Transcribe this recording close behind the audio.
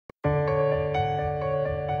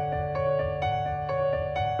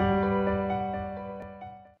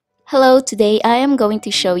Hello, today I am going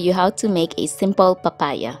to show you how to make a simple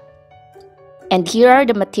papaya. And here are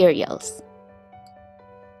the materials.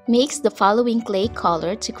 Mix the following clay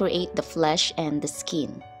color to create the flesh and the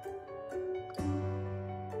skin.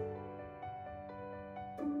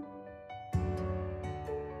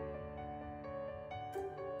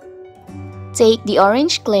 Take the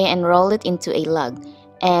orange clay and roll it into a log.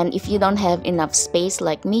 And if you don't have enough space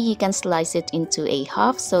like me, you can slice it into a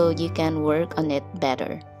half so you can work on it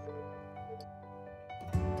better.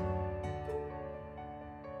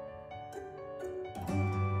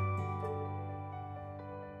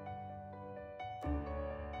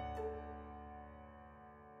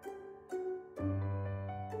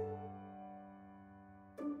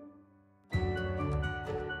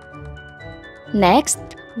 Next,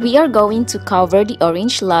 we are going to cover the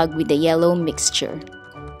orange log with the yellow mixture.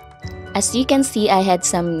 As you can see, I had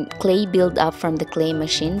some clay build up from the clay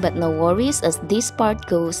machine, but no worries as this part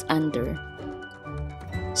goes under.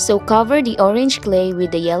 So cover the orange clay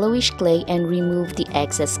with the yellowish clay and remove the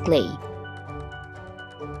excess clay.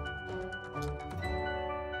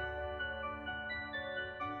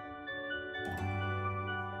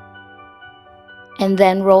 And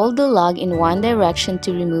then roll the log in one direction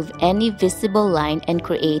to remove any visible line and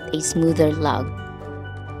create a smoother log.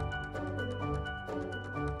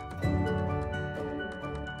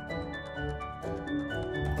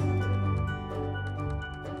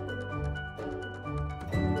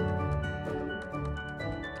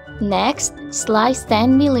 Next, slice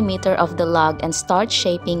 10 mm of the log and start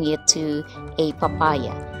shaping it to a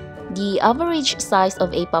papaya. The average size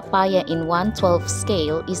of a papaya in 1/12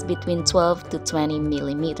 scale is between 12 to 20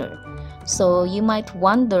 mm. So you might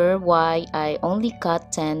wonder why I only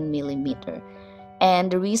cut 10 mm. And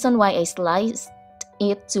the reason why I sliced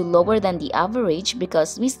it to lower than the average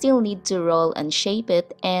because we still need to roll and shape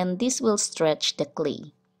it, and this will stretch the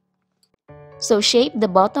clay. So shape the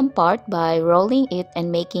bottom part by rolling it and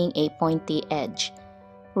making a pointy edge.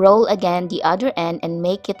 Roll again the other end and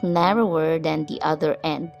make it narrower than the other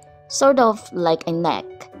end, sort of like a neck.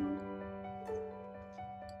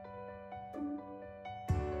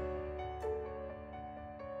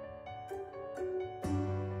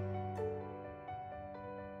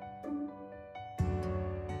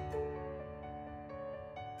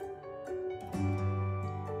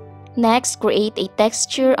 Next, create a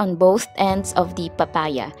texture on both ends of the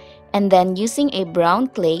papaya, and then using a brown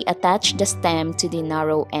clay, attach the stem to the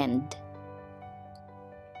narrow end.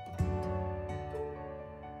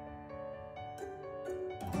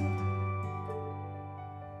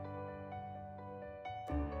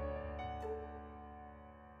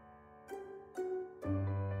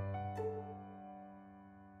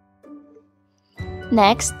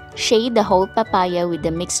 Next, shade the whole papaya with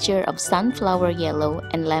a mixture of sunflower yellow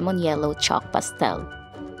and lemon yellow chalk pastel.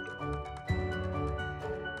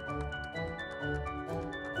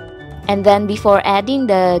 And then before adding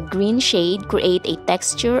the green shade, create a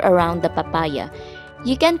texture around the papaya.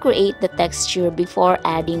 You can create the texture before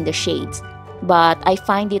adding the shades, but I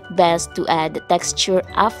find it best to add the texture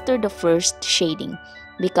after the first shading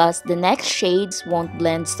because the next shades won't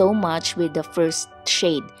blend so much with the first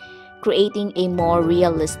shade, creating a more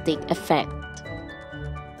realistic effect.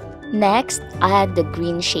 Next, add the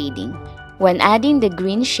green shading. When adding the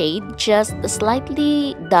green shade, just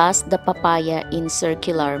slightly dust the papaya in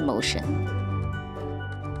circular motion.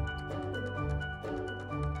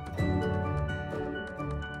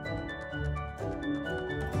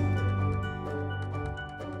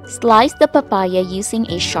 Slice the papaya using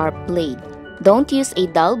a sharp blade. Don't use a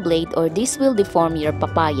dull blade or this will deform your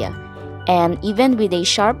papaya. And even with a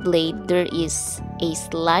sharp blade, there is a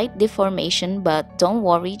slight deformation, but don't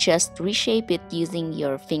worry, just reshape it using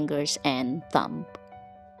your fingers and thumb.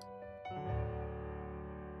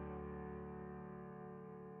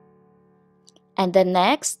 And then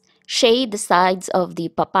next, shade the sides of the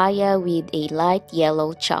papaya with a light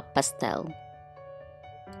yellow chalk pastel.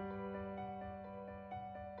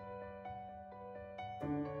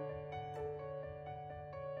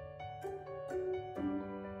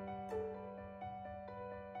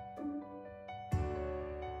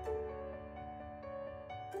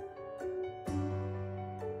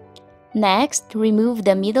 Next, remove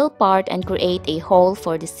the middle part and create a hole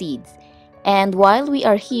for the seeds. And while we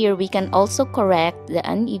are here, we can also correct the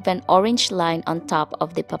uneven orange line on top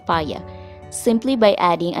of the papaya, simply by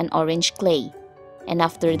adding an orange clay. And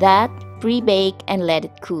after that, pre-bake and let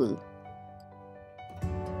it cool.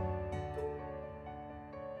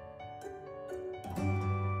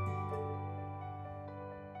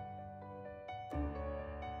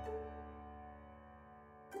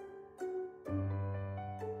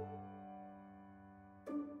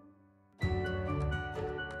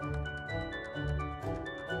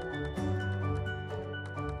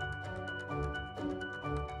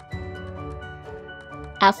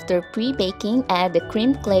 After pre-baking, add the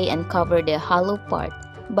cream clay and cover the hollow part,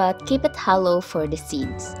 but keep it hollow for the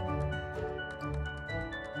seeds.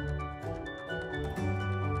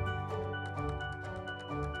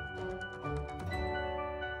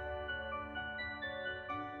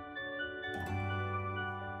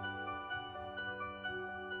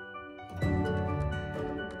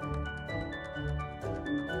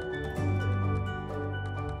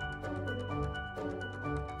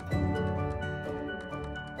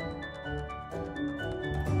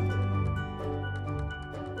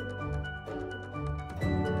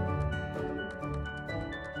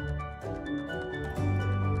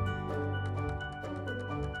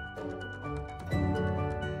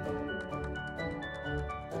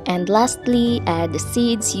 And lastly, add the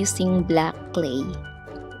seeds using black clay.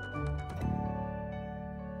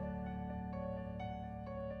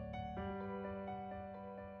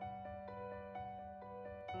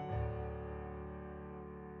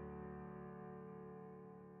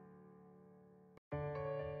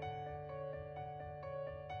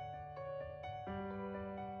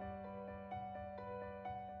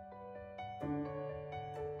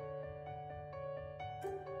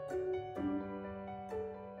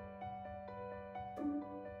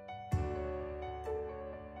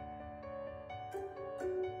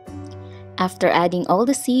 After adding all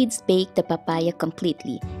the seeds, bake the papaya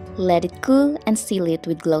completely. Let it cool and seal it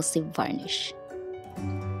with glossy varnish.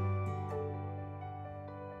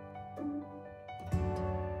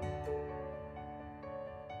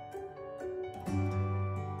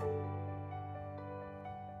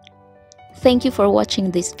 Thank you for watching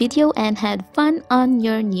this video and had fun on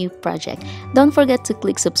your new project. Don't forget to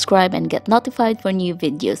click subscribe and get notified for new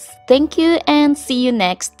videos. Thank you and see you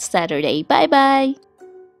next Saturday. Bye bye!